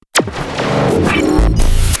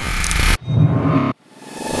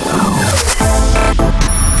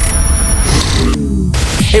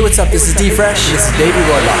what's up? This is D-Fresh. This is David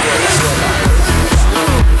Roylock.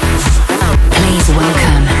 Please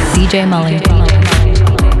welcome DJ Mully.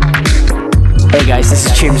 Hey guys, this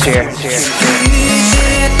is Chims here.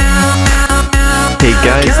 Hey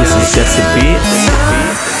guys, this is Jesse B.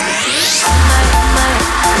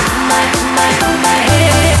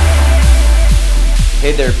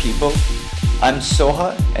 Hey there people, I'm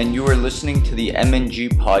Soha and you are listening to the MNG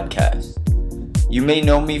podcast. You may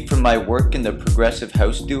know me from my work in the progressive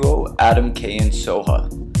house duo Adam K and Soha.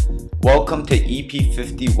 Welcome to EP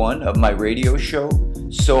 51 of my radio show,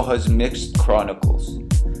 Soha's Mixed Chronicles.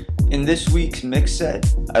 In this week's mix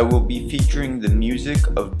set, I will be featuring the music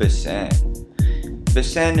of Bessan.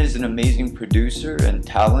 Bessan is an amazing producer and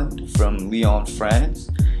talent from Lyon, France,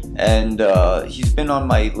 and he's been on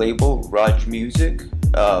my label, Raj Music,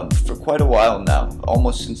 for quite a while now,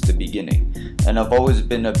 almost since the beginning. And I've always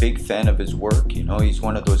been a big fan of his work. You know, he's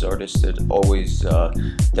one of those artists that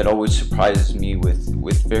always surprises me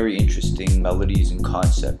with very interesting melodies and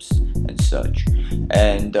concepts and such.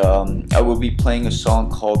 And I will be playing a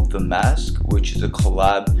song called The Mask, which is a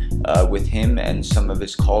collab with him and some of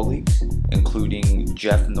his colleagues, including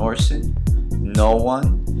Jeff Norson, No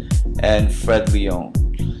One, and Fred Leon.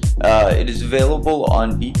 It is available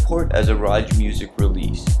on Beatport as a Raj Music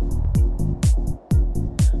release.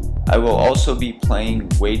 I will also be playing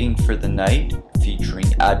Waiting for the Night featuring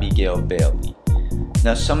Abigail Bailey.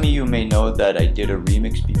 Now some of you may know that I did a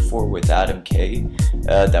remix before with Adam K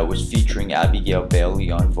that was featuring Abigail Bailey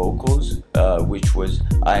on vocals, which was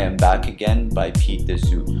I Am Back Again by Pete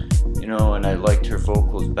Dazoo. You know, and I liked her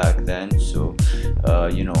vocals back then, so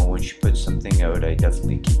you know, when she puts something out, I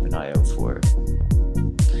definitely keep an eye out for it.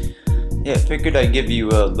 Yeah, I figured I'd give you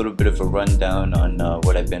a little bit of a rundown on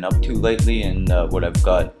what I've been up to lately and what I've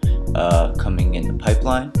got coming in the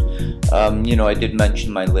pipeline. You know, I did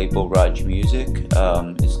mention my label Raj Music.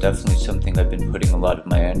 It's definitely something I've been putting a lot of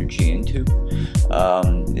my energy into.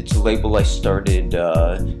 It's a label I started,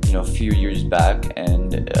 you know, a few years back,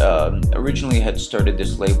 and originally had started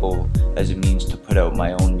this label as a means to put out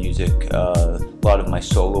my own music. A lot of my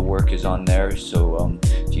solo work is on there, so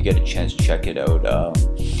if you get a chance, check it out.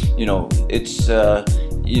 You know, it's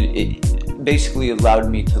it basically allowed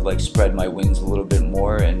me to like spread my wings a little bit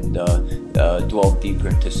more and dwell deeper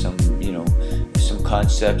into some, you know, some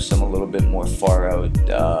concepts, some a little bit more far out,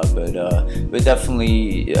 but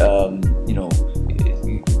definitely, you know,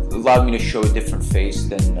 it allowed me to show a different face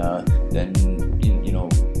than you know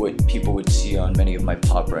what people would see on many of my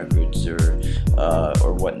pop records or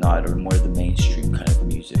whatnot, or more the mainstream kind of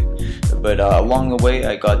music. But along the way,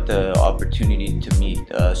 I got the opportunity to meet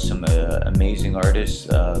some amazing artists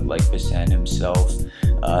like Bessan himself,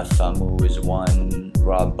 Famu is one,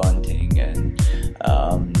 Rob Bunting, and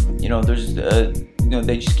you know, there's you know,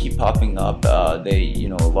 they just keep popping up. They, you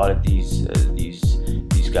know, a lot of these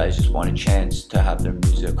guys just want a chance to have their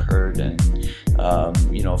music heard, and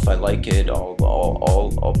you know, if I like it,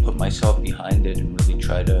 I'll put myself behind it and really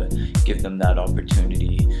try to give them that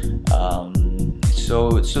opportunity.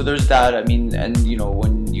 So there's that. I mean, and you know,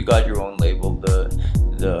 when you got your own label,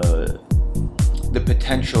 the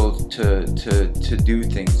potential to do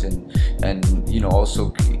things and you know,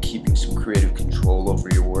 also keeping some creative control over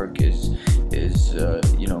your work is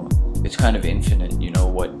you know, it's kind of infinite. You know,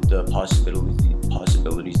 what the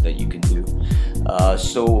possibilities that you can do.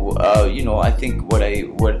 So you know, I think what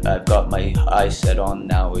I've got my eye set on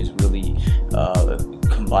now is really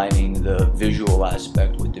combining the visual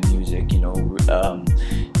aspect with the music. You know,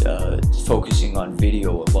 focusing on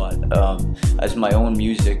video a lot. As my own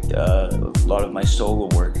music, a lot of my solo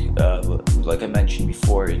work, like I mentioned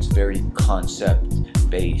before, it's very concept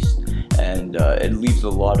based, and it leaves a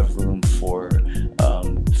lot of room for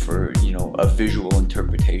you know, a visual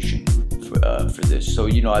interpretation for this. So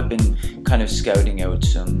you know, I've been kind of scouting out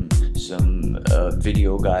some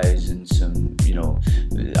video guys and some, you know,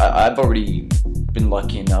 I've already been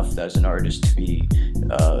lucky enough as an artist to be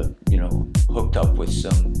you know, hooked up with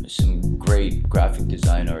some great graphic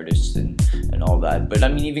design artists and all that. But I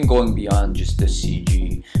mean, even going beyond just the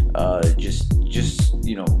CG, just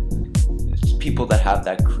you know, people that have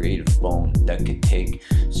that creative bone that could take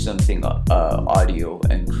something audio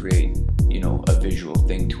and create, you know, a visual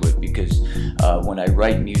thing to it. Because when I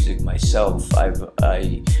write music myself,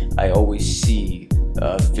 I always see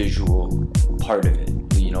a visual part of it.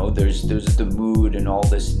 You know, there's the mood and all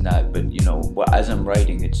this and that, but you know, as I'm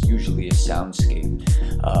writing, it's usually a soundscape.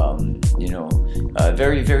 You know,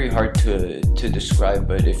 very, very hard to describe,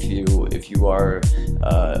 but if you are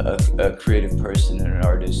a creative person and an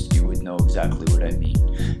artist, you would know exactly what I mean.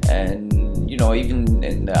 And you even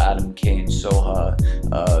in the Adam K and Soha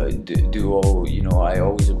duo, I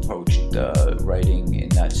always approached writing in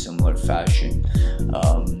that similar fashion.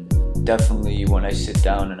 Definitely when I sit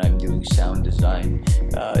down and I'm doing sound design,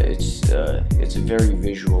 it's a very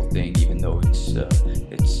visual thing, even though it's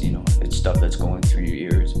stuff that's going through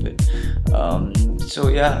your ears. But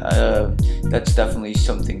that's definitely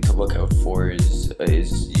something to look out for.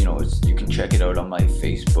 You can check it out on my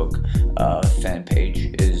Facebook fan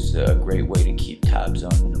page. Is a great way to keep tabs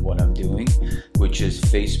on what I'm doing, which is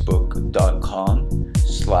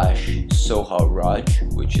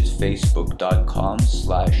facebook.com/SohaRaj, which is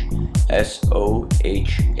facebook.com/SohaRadj.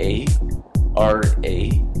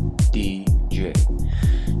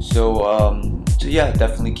 So yeah,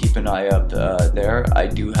 definitely keep an eye up there. I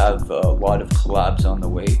do have a lot of collabs on the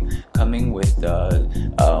way coming with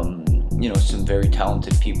some very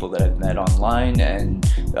talented people that I've met online, and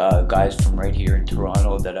guys from right here in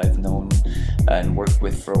Toronto that I've known and worked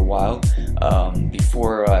with for a while.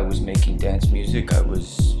 Before I was making dance music, I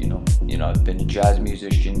was I've been a jazz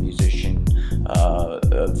musician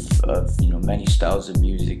of many styles of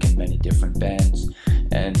music and many different bands,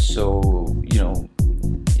 and so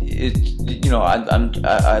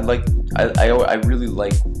I really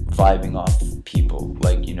like vibing off people,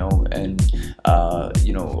 and a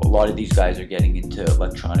lot of these guys are getting into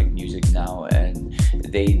electronic music now, and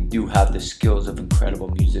they do have the skills of incredible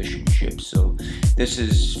musicianship. So this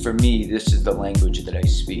is the language that I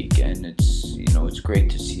speak, and it's great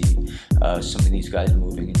to see some of these guys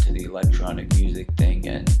moving into the electronic music thing,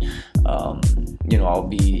 and you'll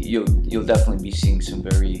definitely be seeing some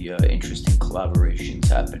very interesting collaborations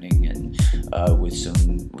happening, and with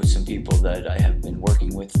some people that I have been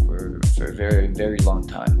working with for a very, very long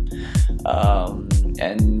time.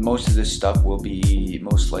 And most of this stuff will be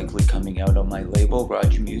most likely coming out on my label,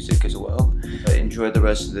 Raj Music, as well. Enjoy the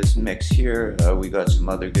rest of this mix here. We got some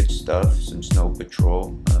other good stuff, some Snow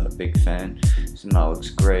Patrol, big fan, some Alex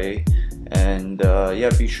Gray, and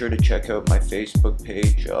be sure to check out my Facebook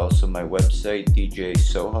page, also my website,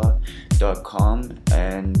 djsoha.com,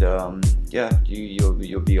 and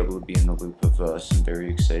you'll be able to be in the loop of some very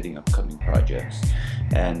exciting upcoming projects.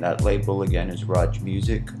 And that label again is Raj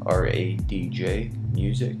Music, RADJ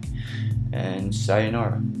Music, and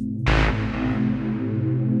sayonara.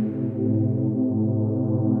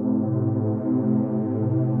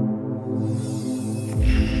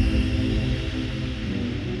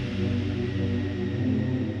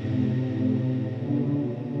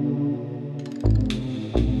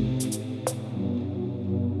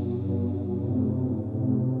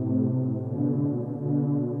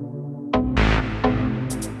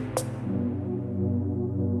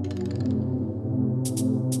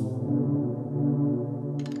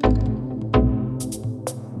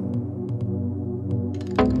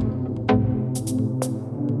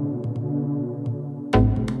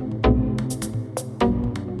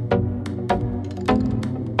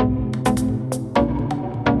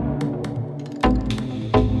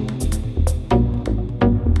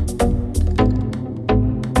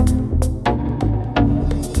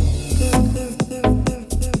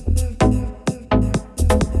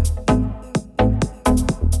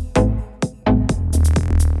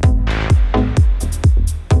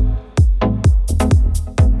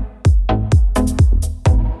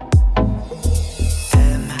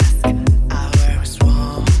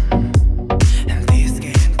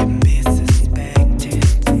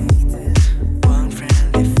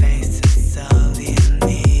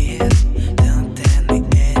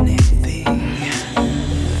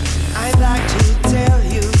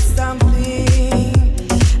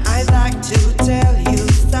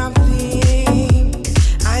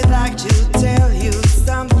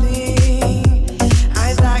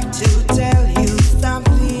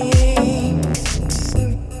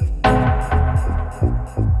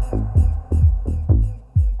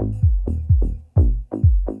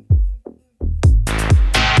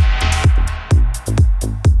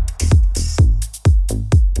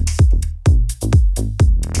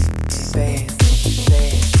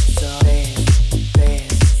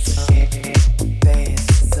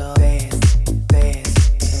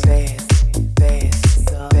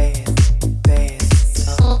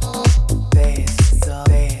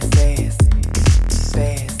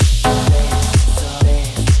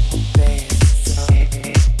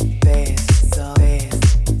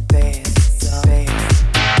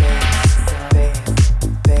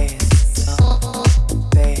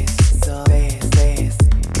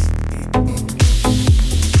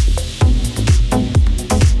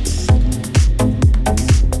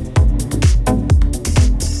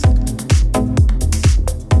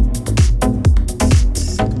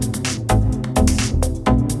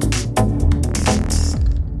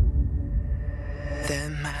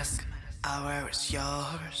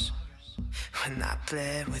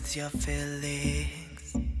 with your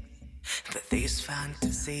feelings. But this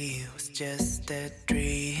fantasy was just a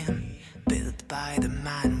dream built by the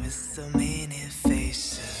man with so many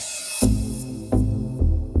faces.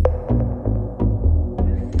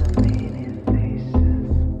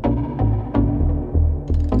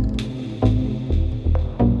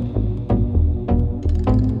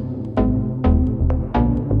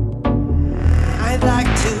 I'd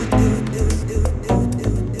like to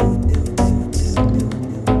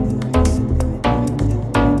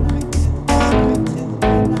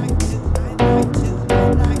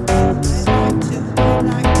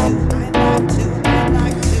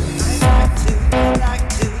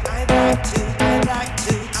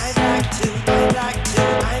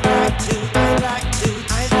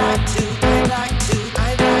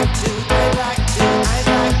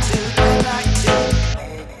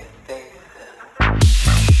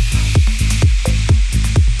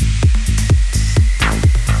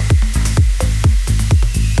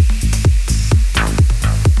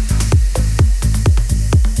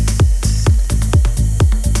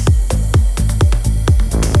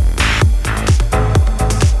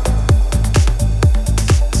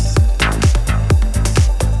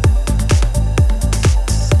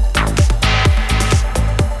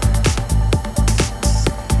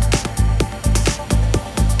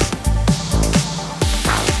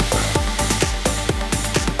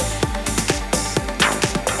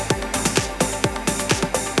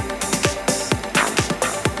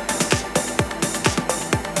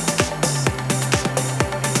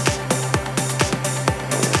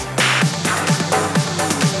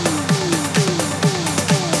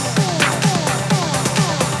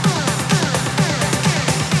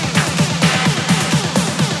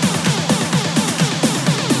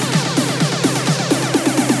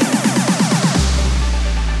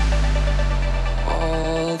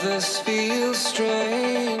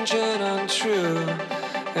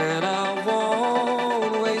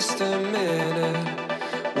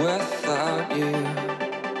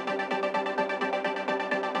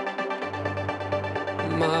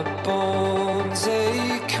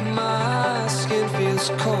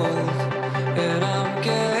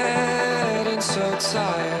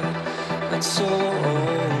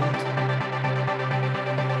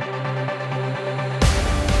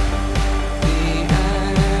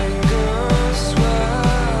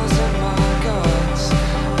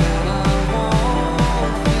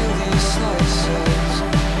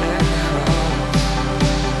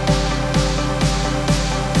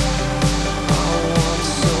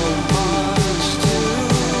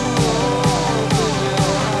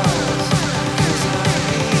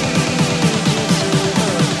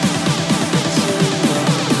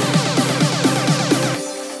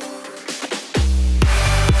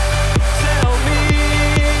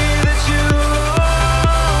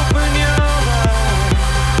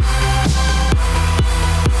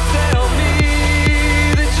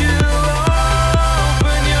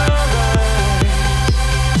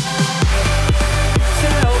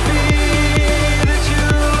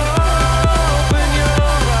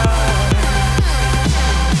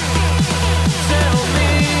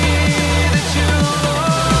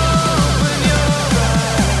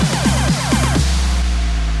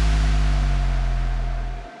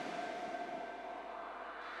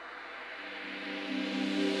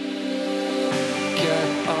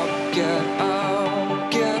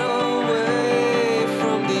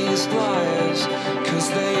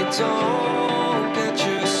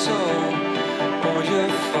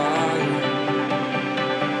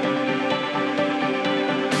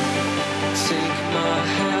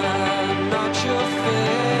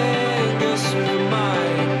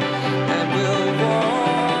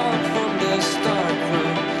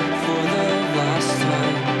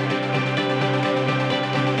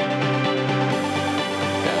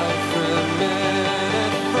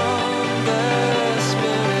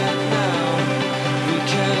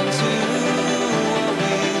can do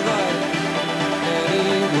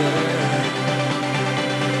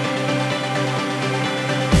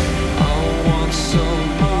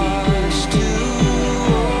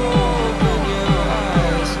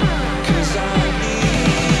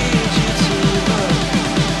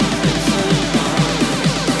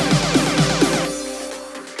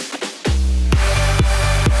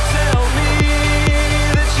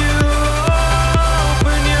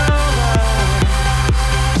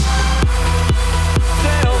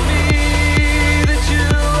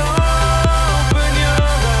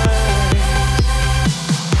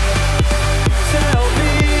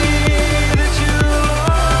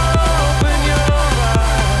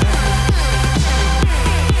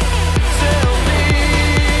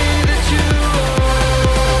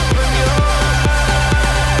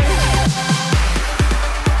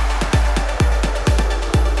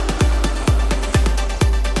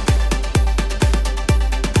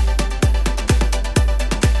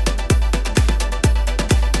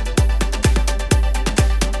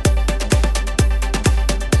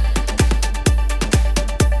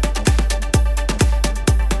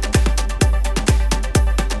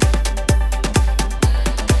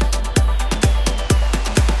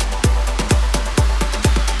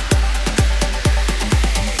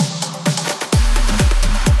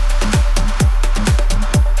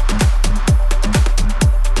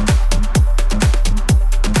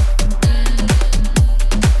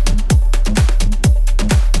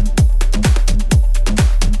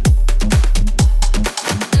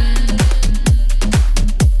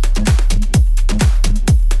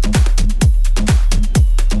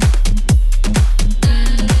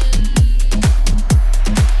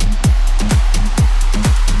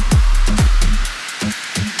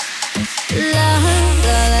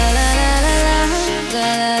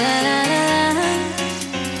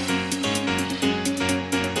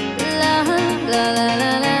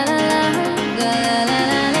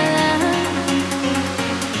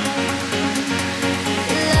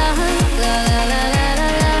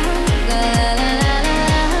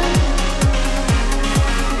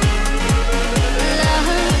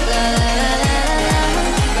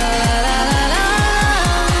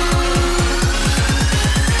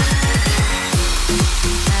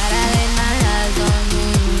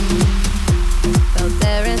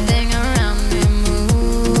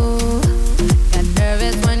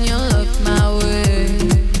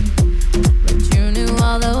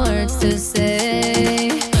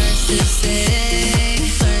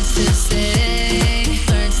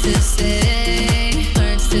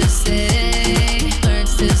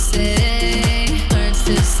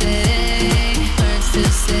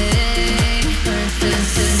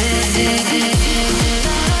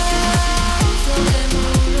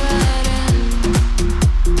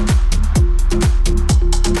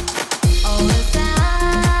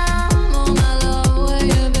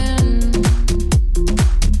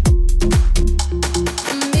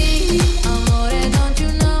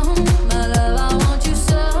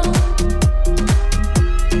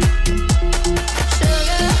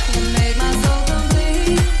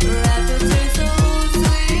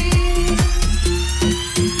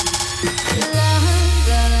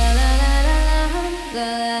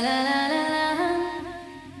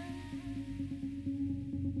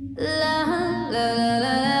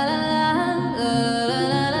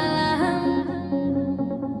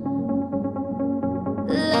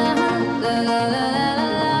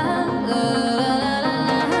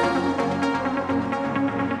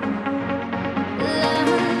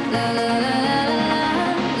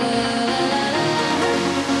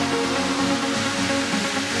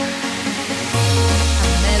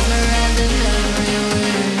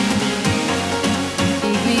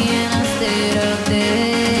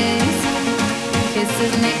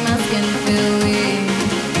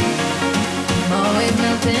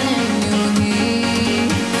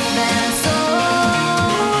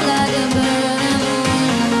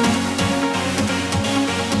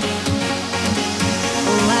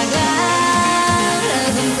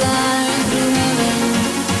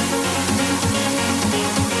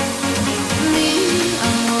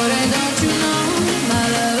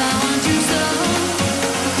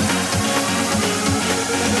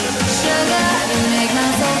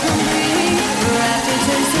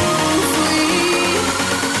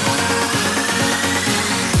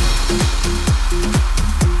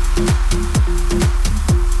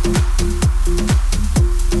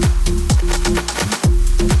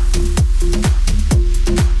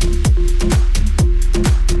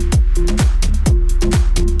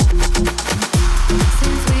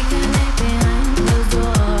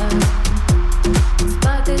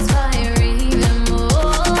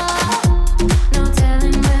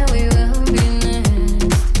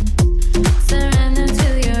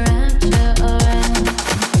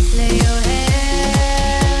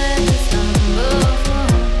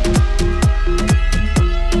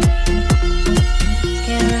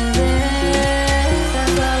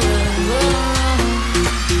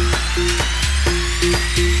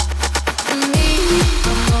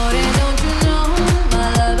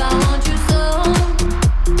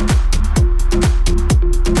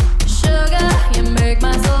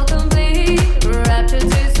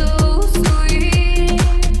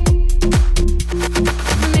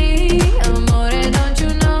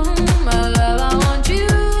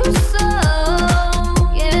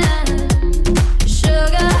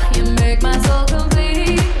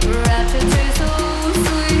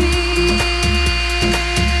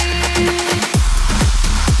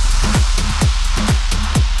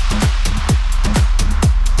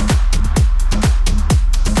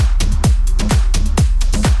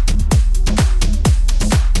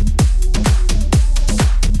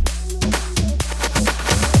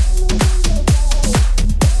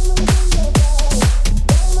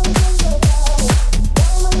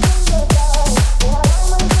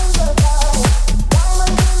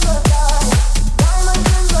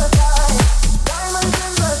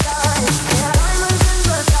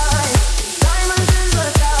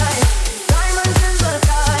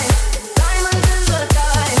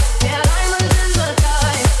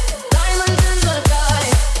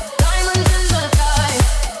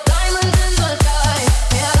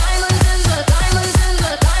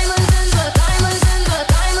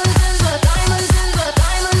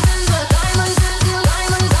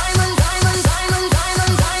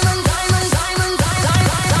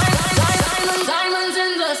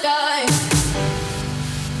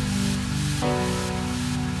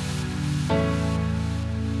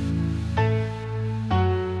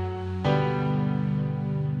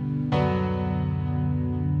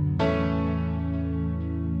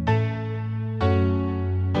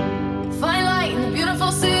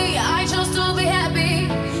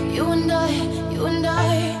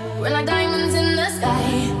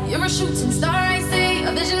shooting star, I see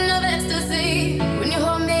a vision of ecstasy. When you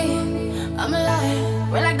hold me, I'm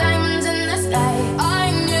alive. We're like diamonds in the sky.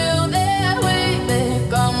 I knew that we'd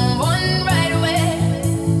become one right away.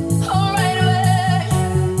 Oh, right away.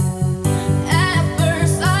 At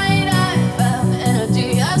first sight, I felt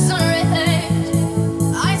energy of sun rays.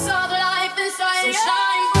 I saw the life inside you. So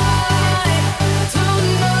shine bright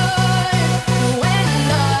tonight. You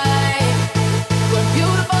and I, we're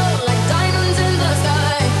beautiful like diamonds in the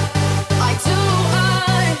sky. Eye to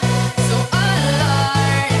eye, so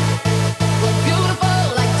alive. We're beautiful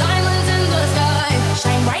like diamonds in the sky.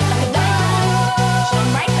 Shine bright like a diamond. Shine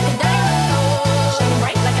bright like a diamond. Shine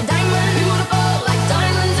bright like a diamond. Beautiful like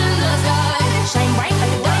diamonds in the sky. Shine bright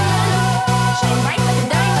like a diamond. Shine bright like a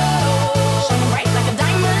diamond. Shine bright like a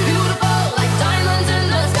diamond. Beautiful like diamonds in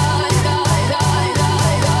the sky.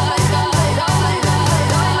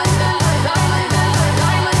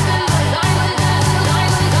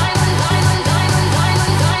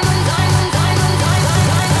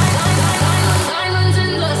 Diamonds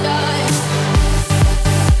in the sky.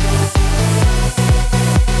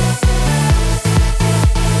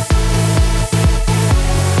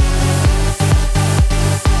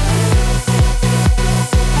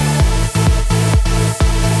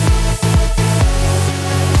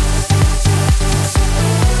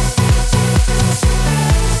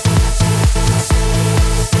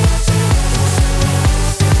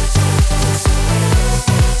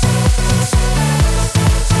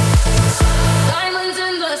 Diamonds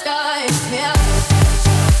in the sky. Yeah.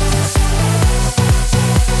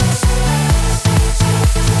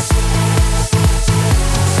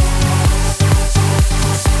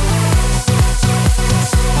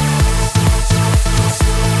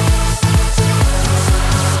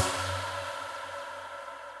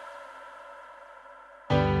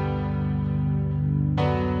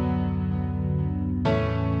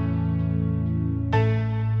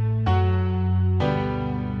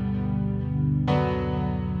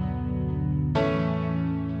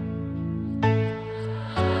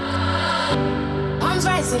 Arms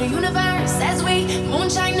rise to the universe as we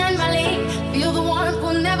moonshine and Mali. Feel the warmth,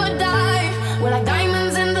 we'll never die. We're like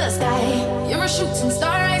diamonds in the sky. You're a shooting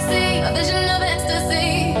star, I see a vision of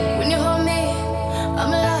ecstasy. When you hold me,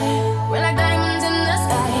 I'm alive. We're like diamonds in the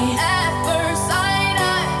sky. At first sight,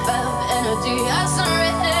 I felt energy of sun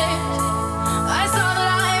rays. I saw the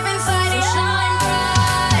life inside you. Shine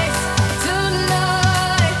bright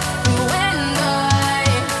tonight. You and I,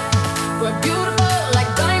 we're beautiful like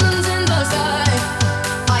diamonds in the sky.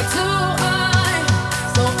 Eye to eye,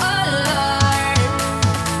 so alive.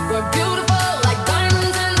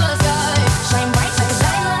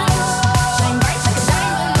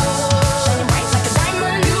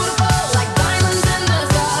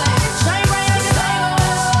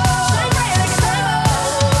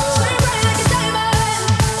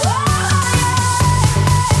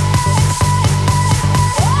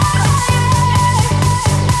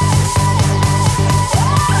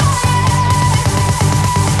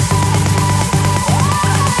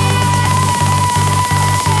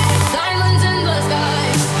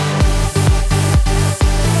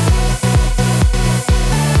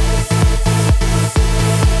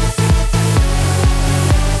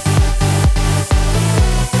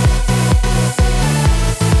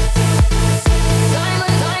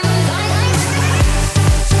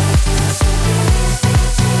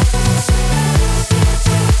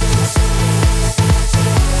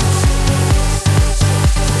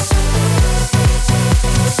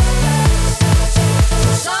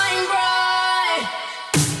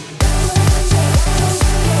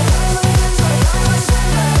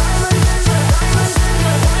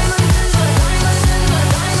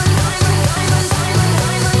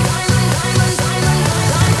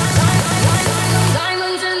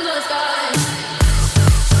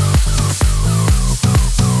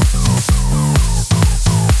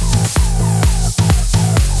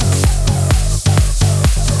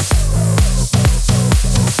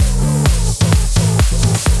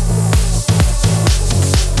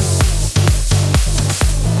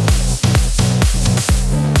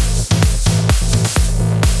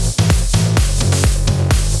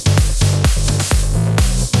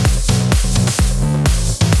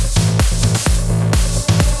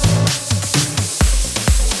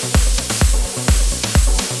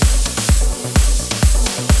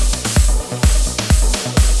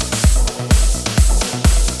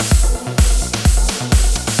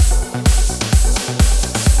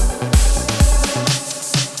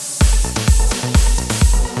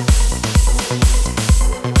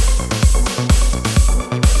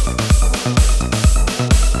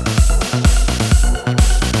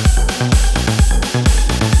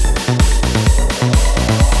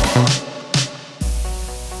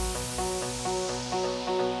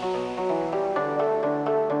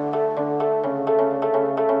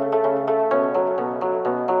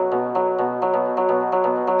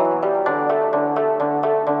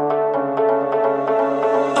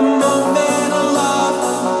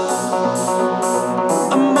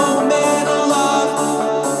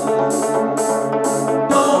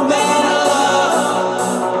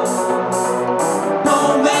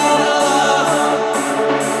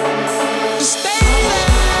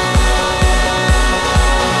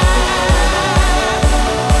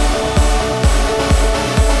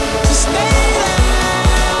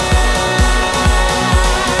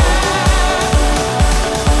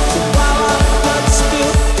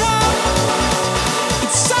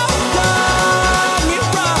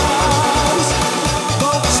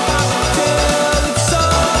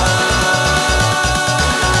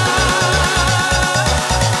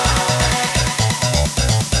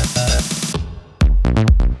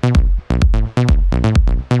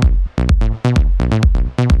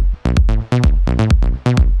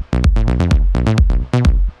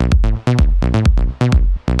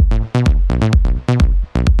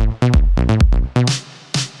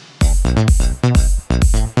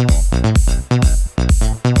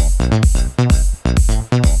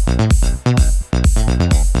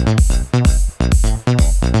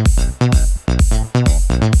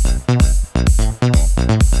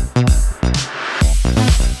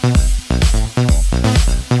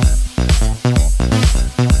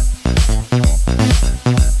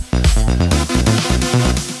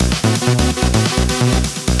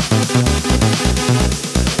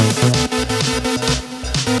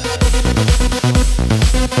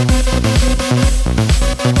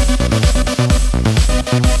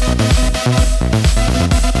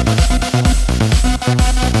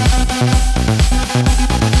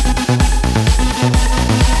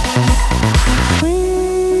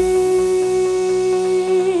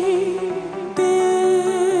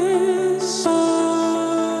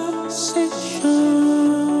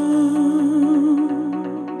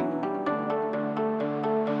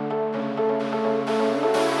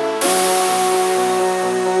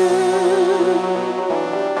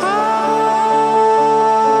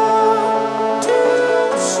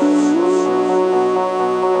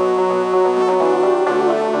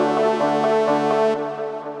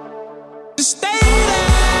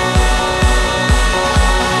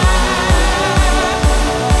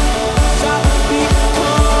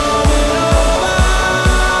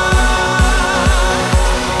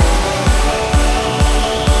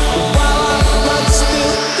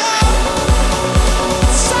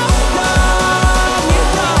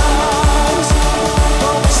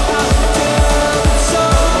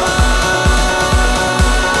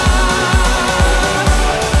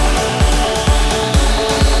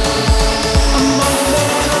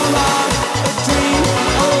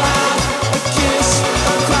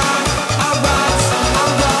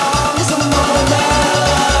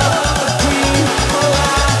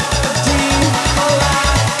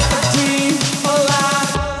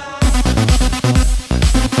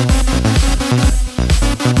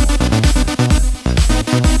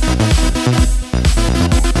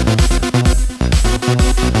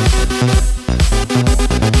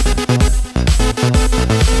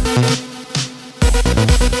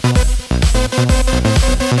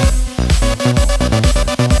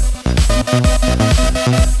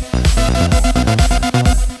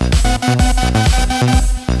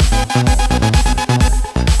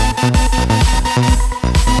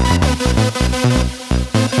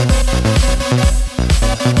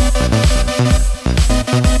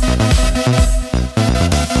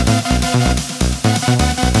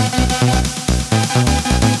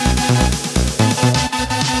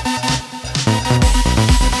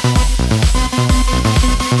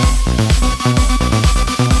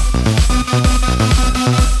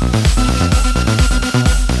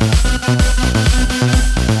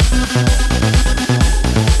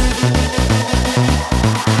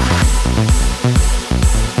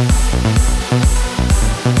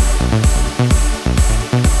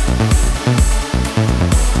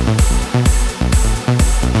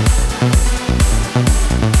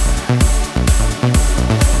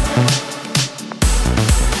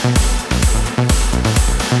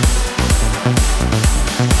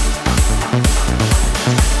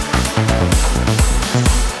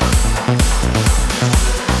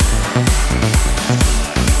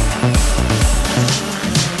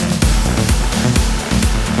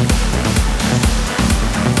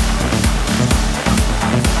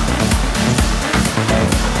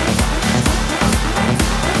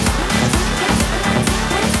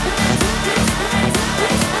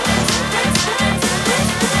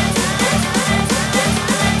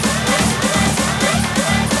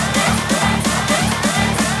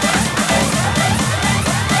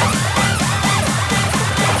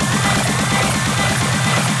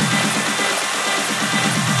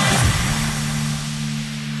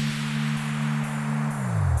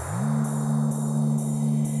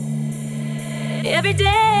 Every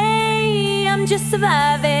day I'm just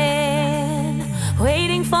surviving,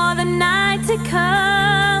 waiting for the night to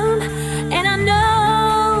come. And I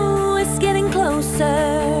know it's getting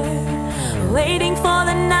closer, waiting for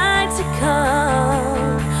the night to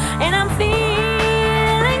come. And I'm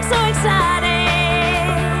feeling so excited,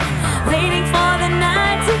 waiting for the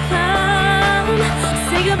night to come.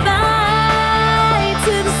 Say goodbye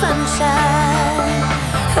to the sunshine,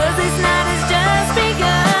 'cause this night has just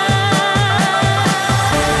begun.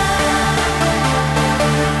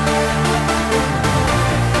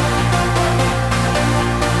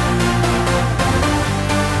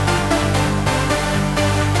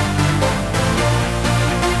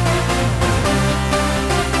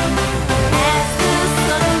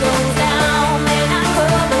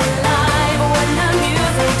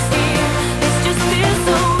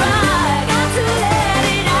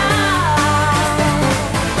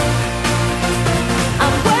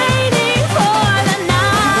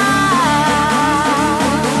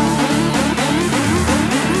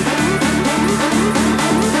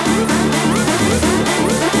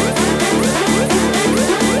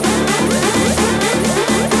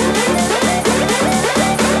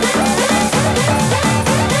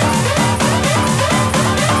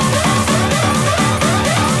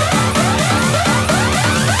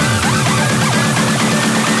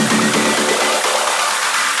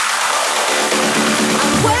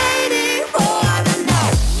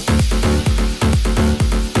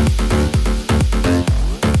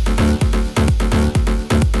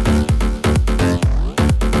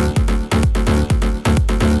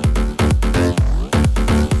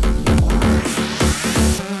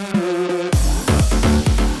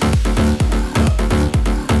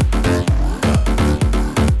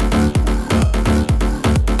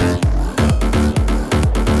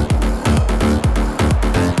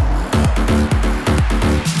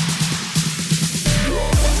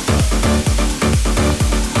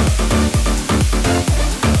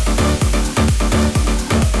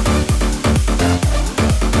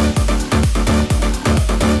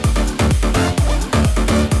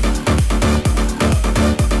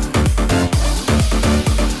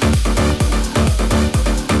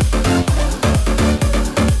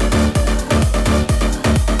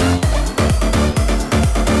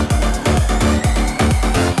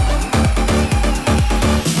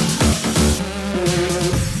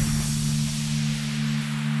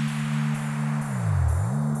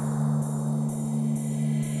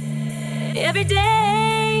 Every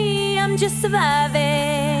day I'm just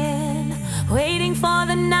surviving, waiting for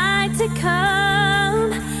the night to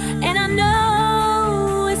come. And I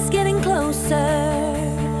know it's getting closer,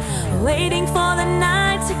 waiting for the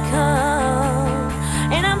night to come.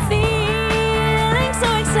 And I'm feeling so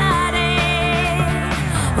excited,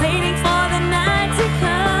 waiting for the night to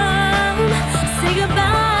come. Say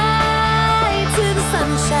goodbye to the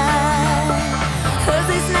sunshine, 'cause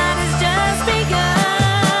this night has just begun.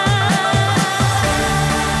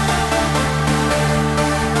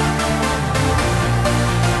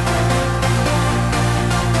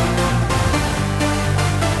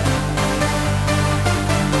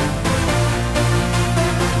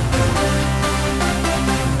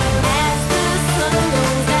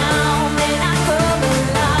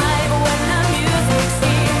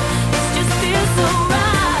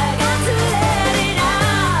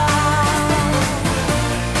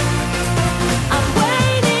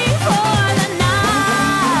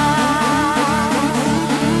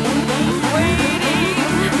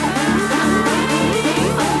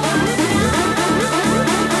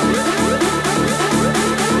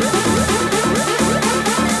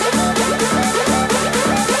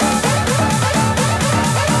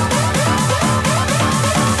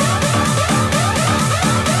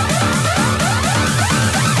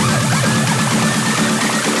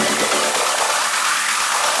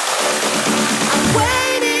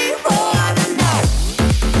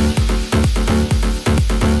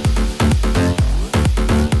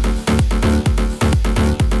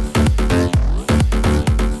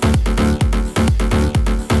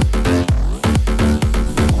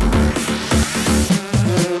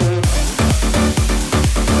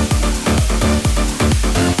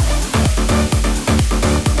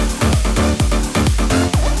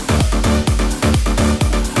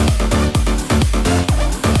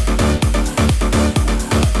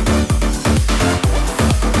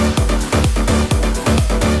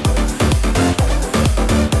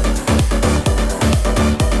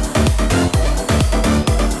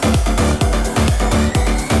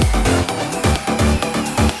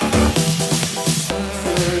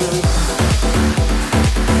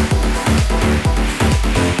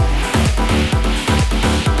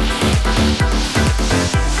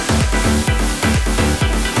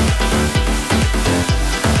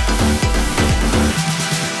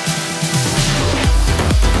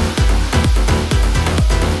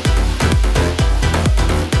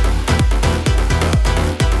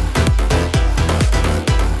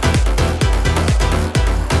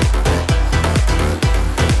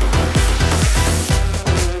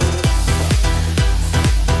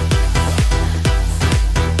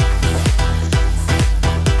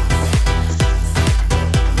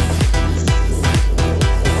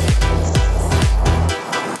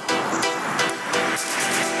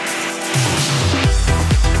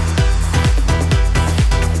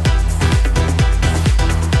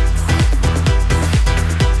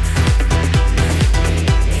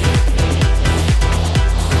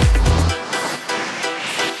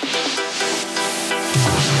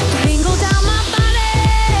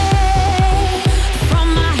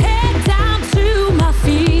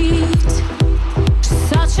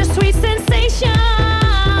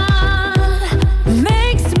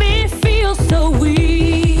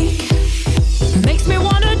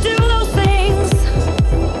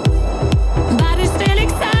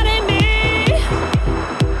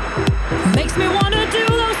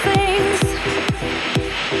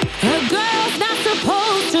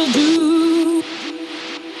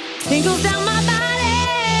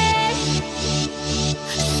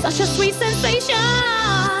 such a sweet sensation.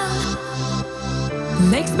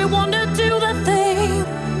 Makes me wanna do the thing.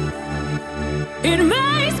 It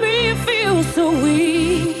makes me feel so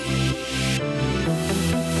weak.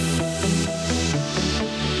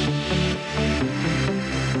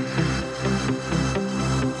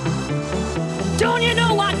 Don't you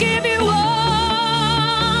know I give you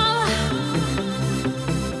all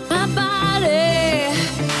my body?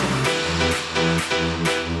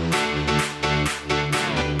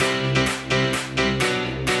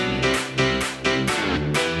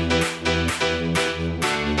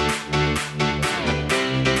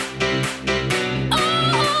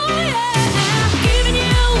 Oh,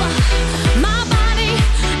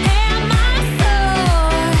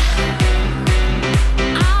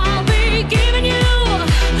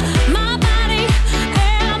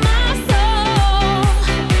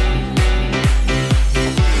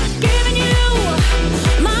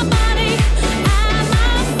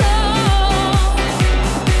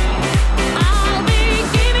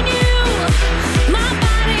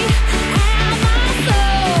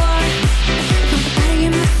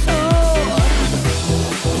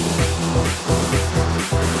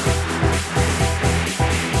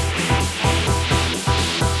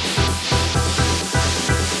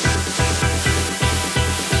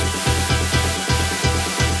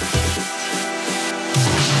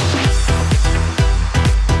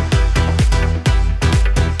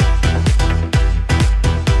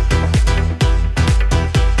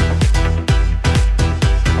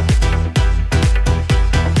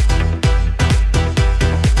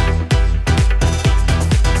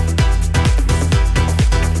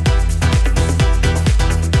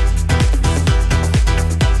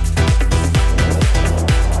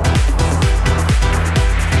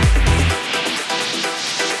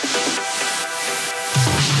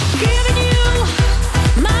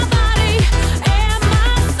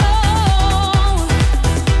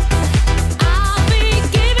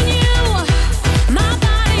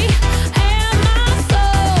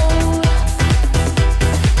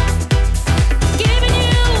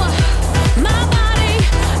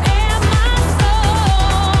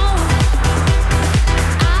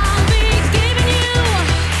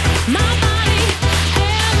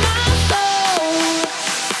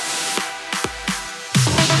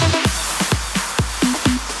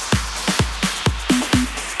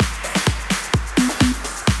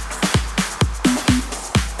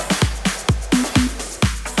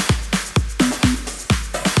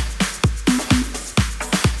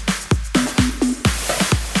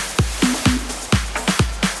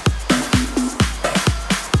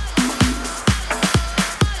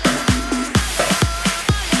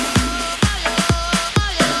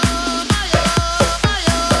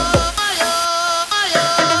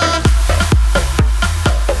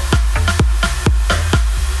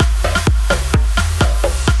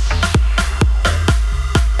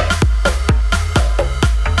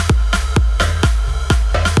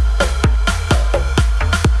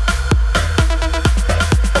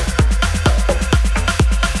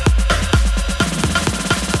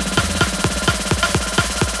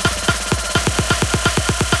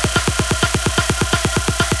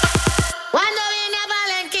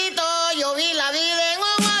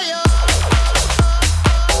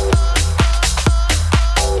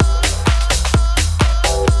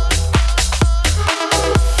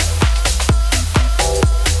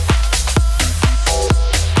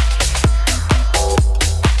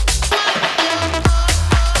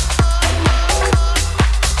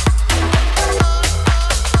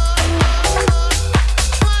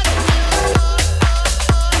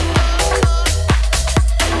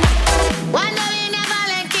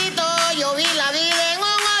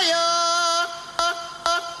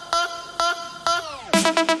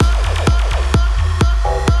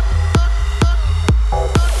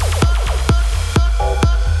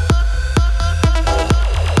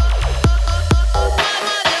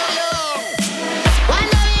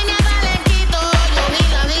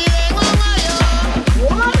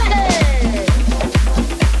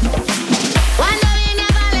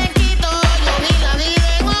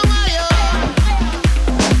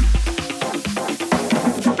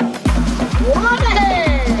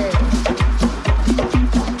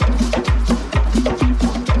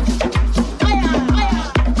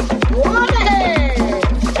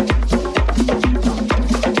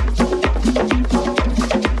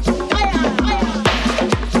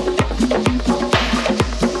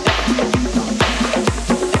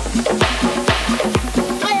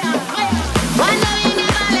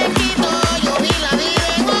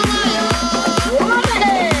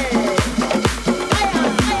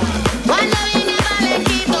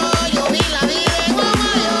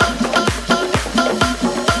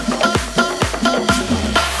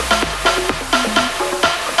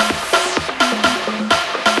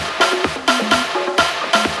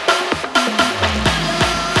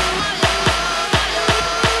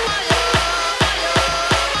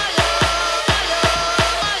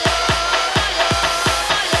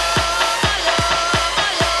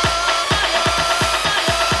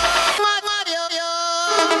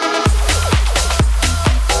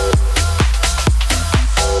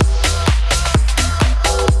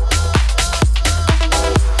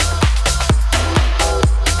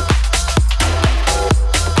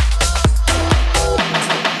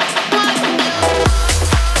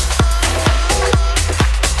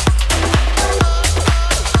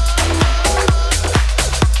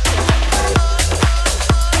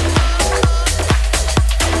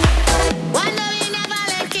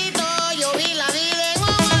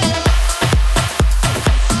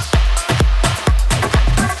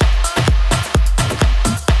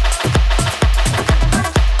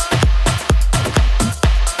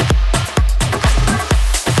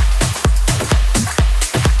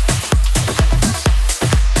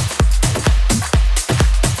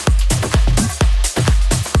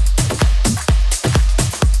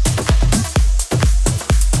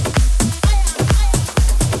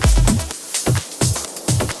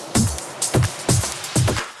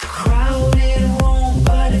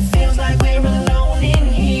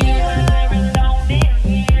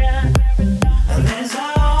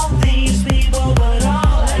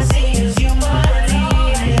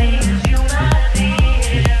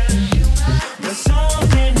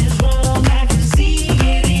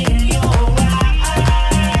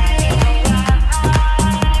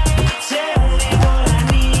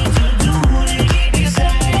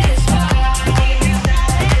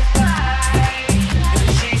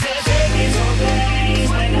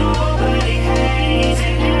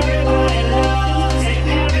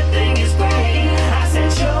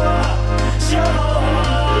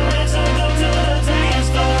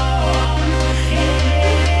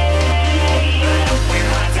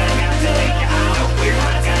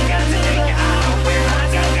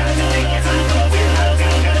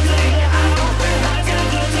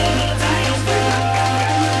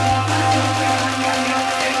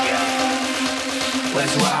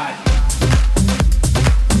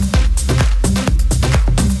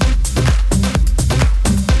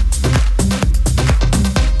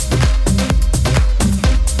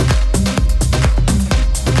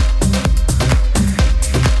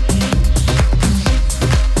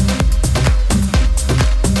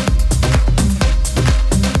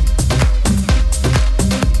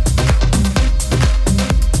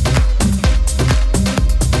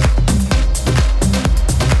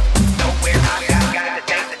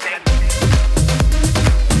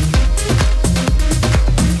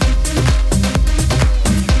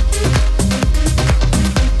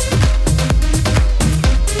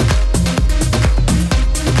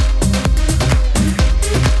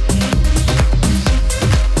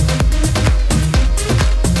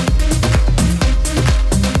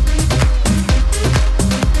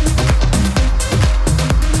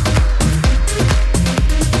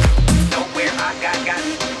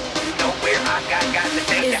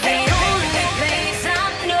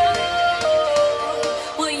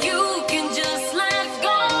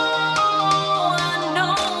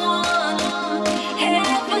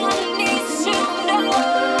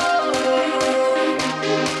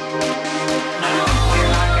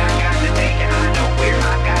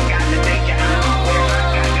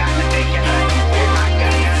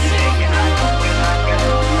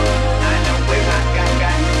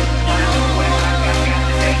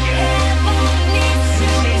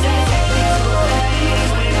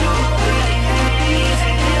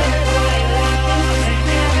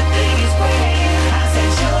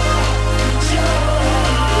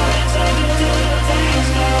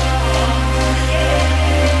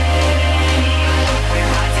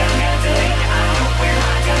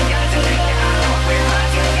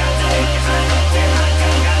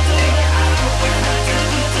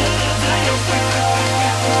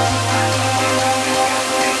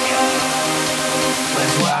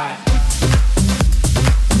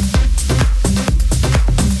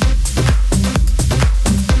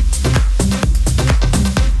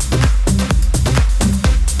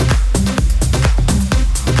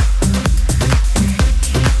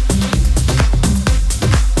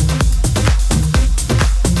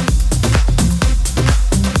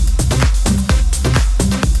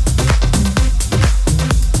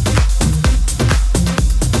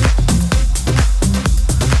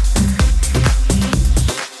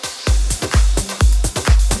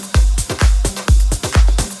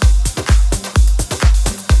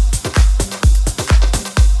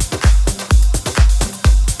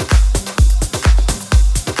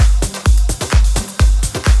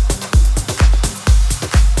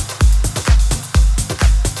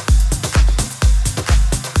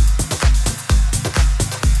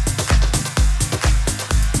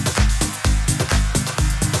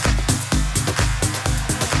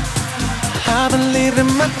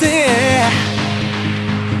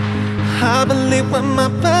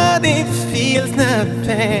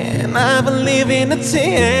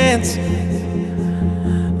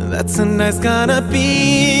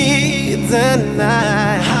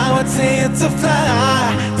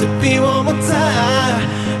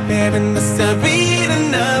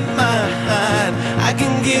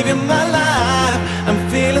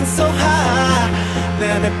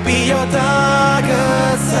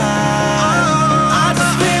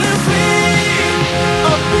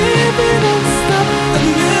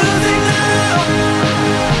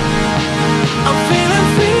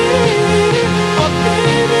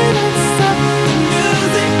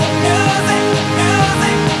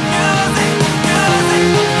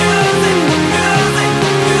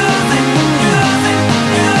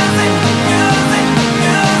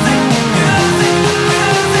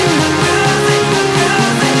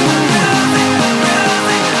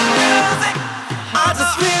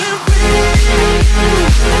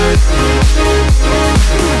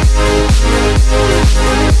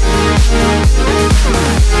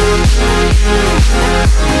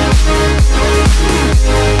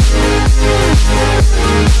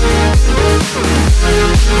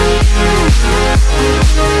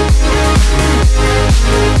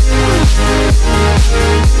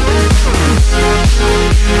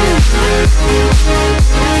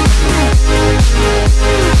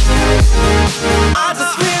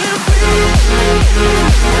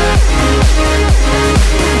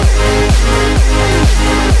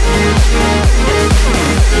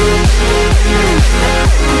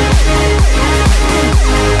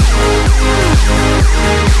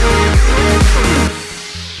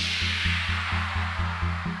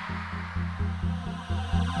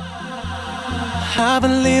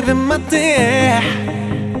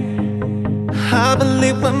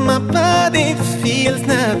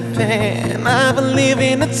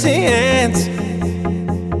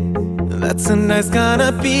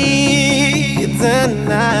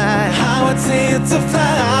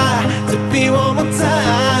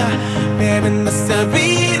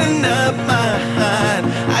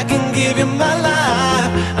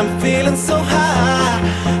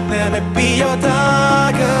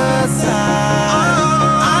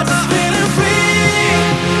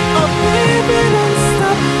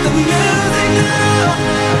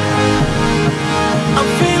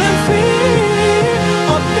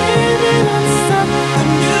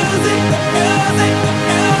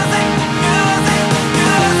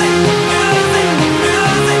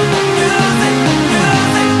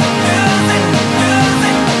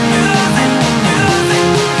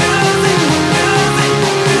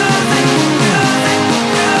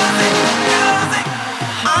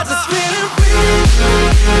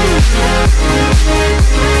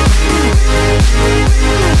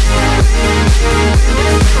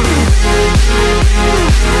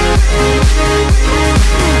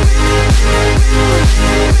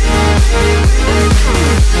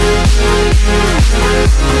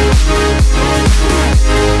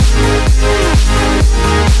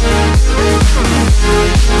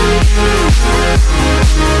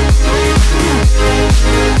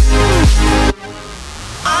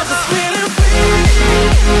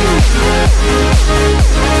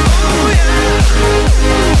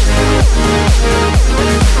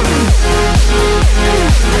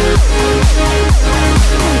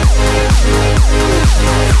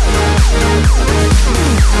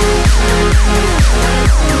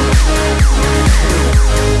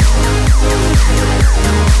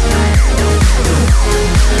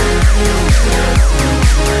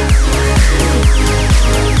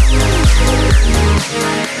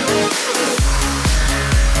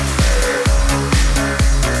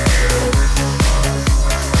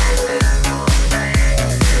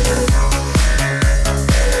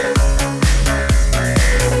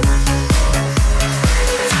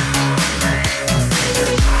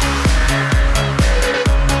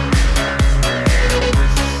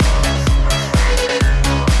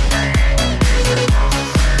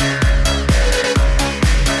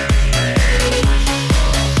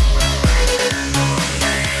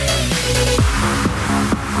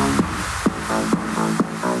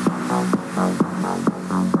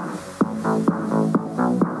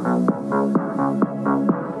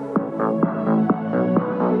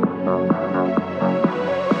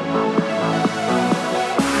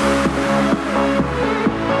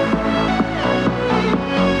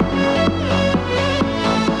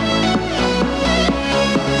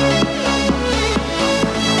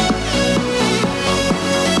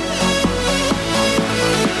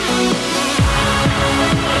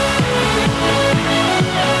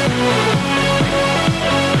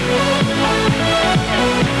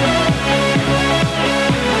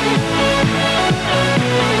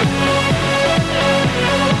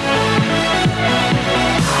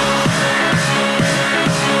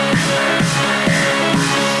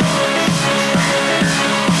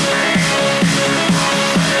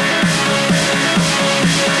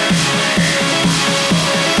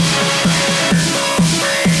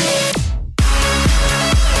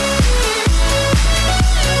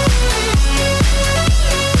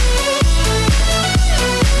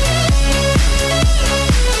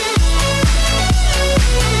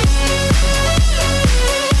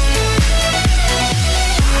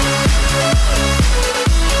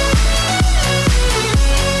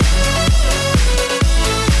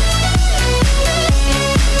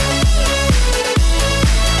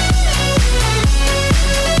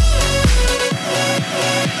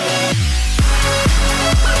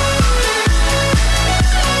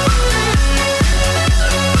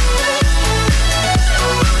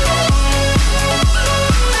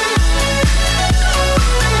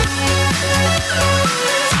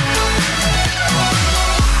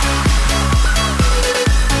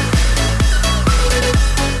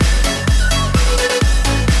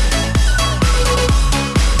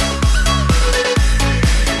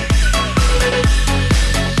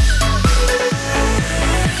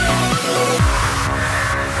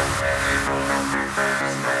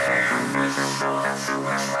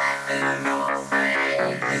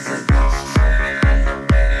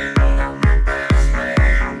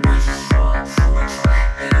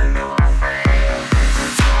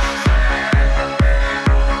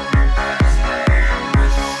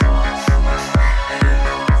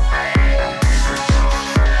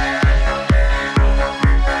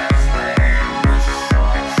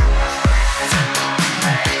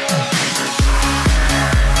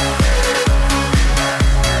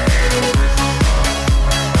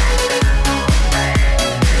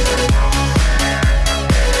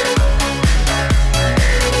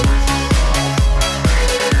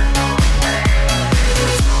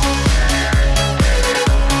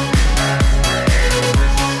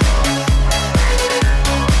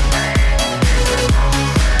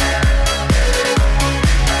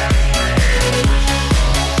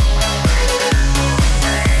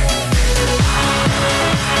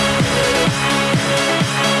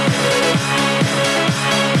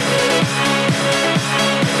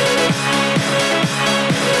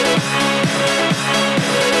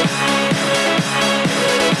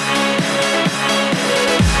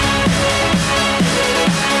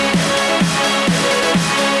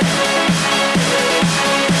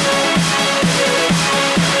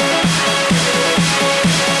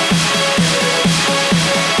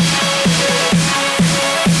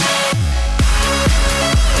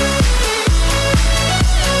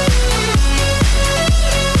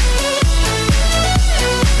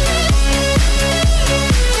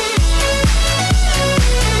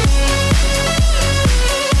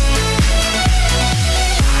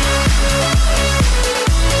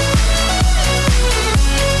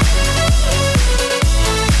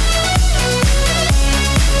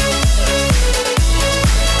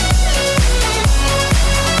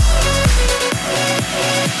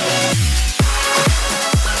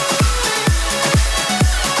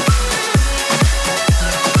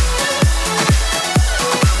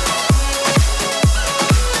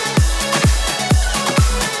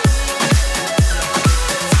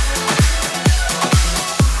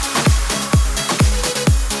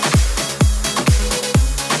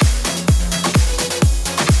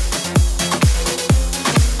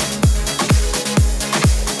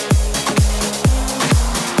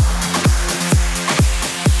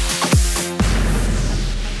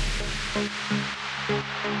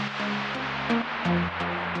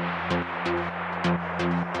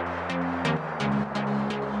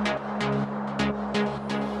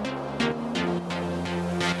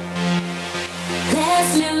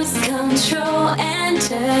 control and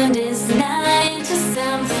turned this night into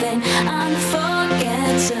something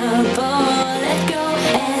unforgettable. Let go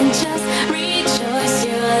and just rejoice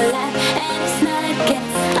your life, and this night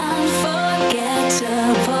gets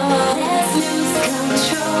unforgettable. Let's lose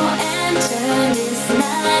control and turn this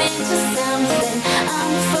night into something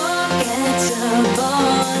unforgettable.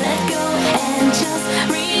 Let go and just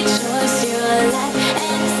rejoice your life,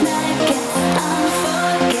 and this night gets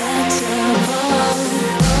unforgettable.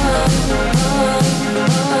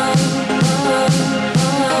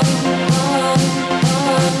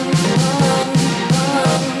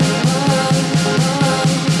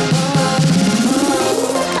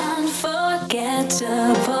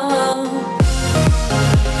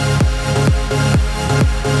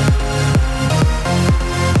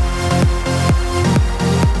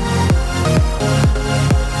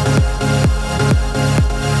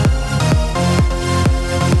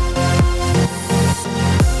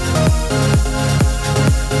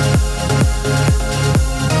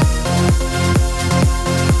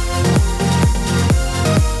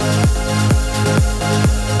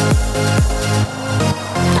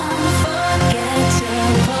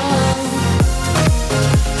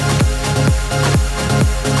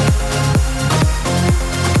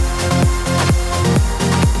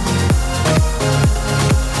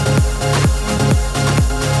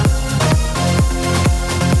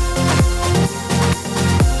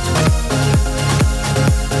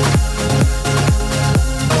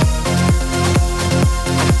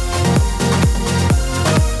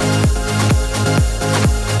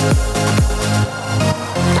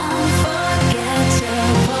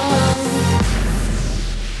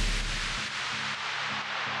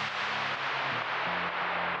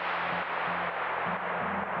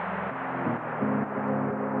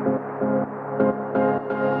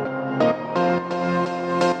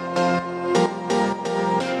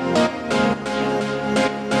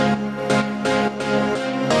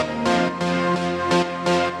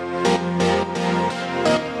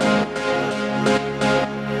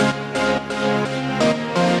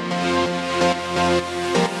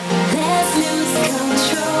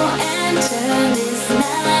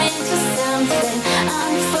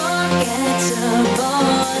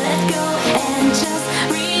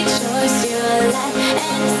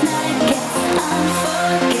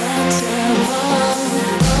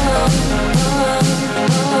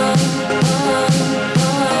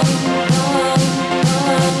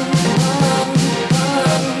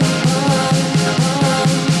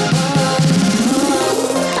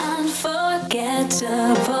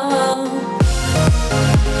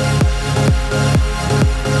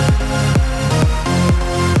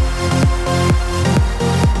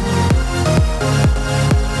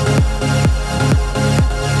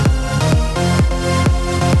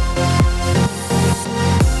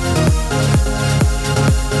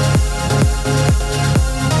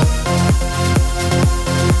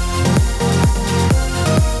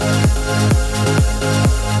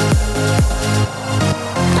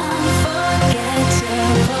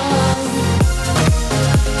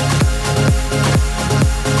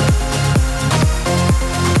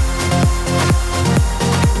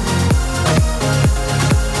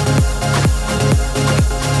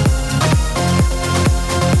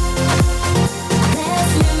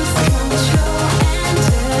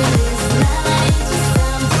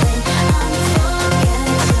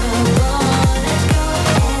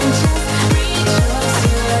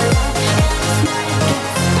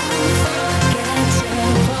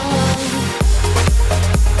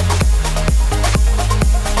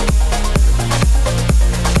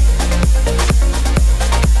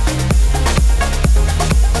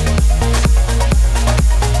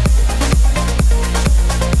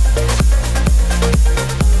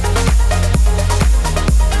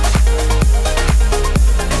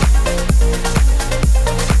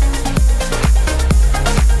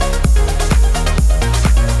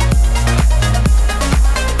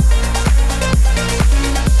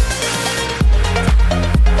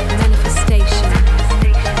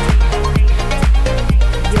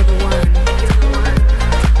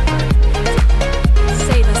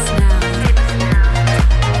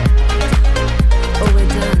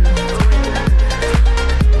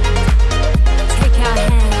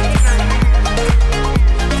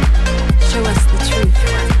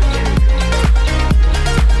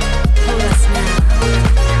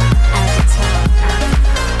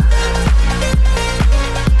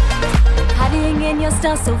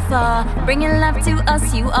 star so far, bringing love to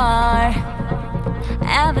us you are.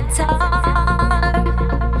 Avatar,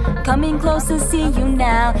 coming closer, see you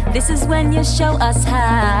now. This is when you show us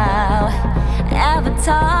how.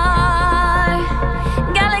 Avatar,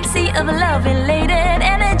 galaxy of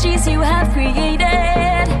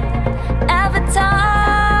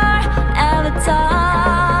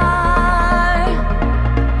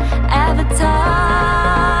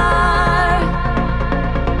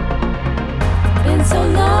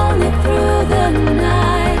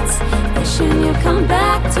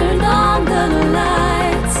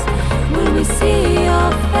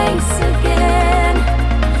face again.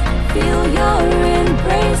 Feel your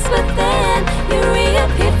embrace, but then you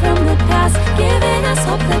reappear from the past, giving us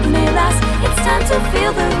hope that may last. It's time to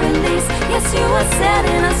feel the release. Yes, you are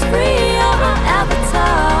setting us free. You're our avatar.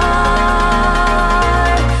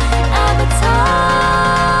 Avatar.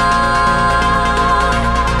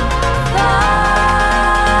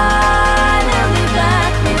 Finally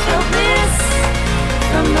back, we feel bliss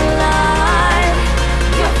from the light.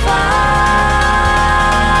 You're finally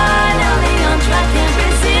on track, can't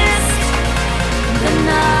resist the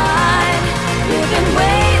night. We've been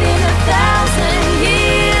waiting 1,000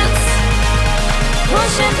 years,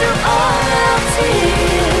 pushing through all our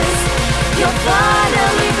tears. You're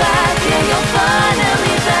finally back, yeah, you're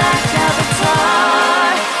finally back.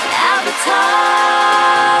 Avatar, Avatar.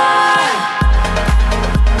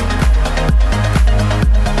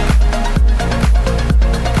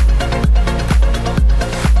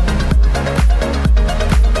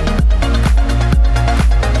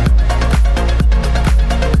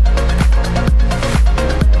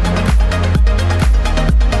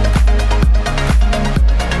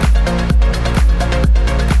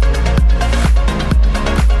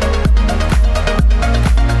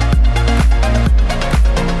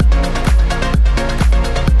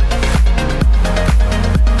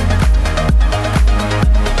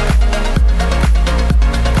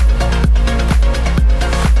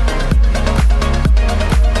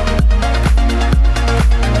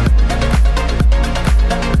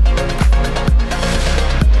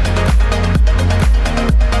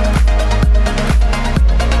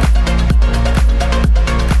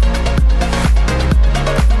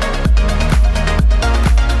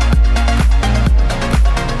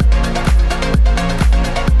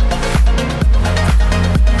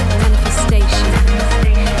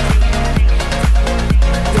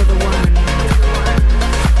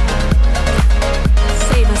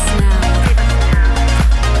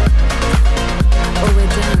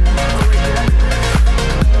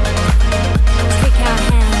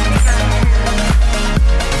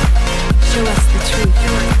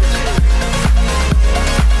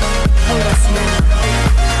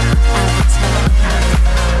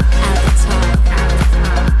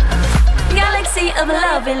 Of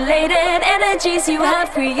love elated energies you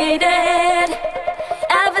have created.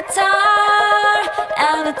 Avatar,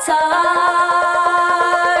 Avatar,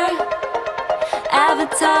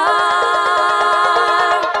 Avatar.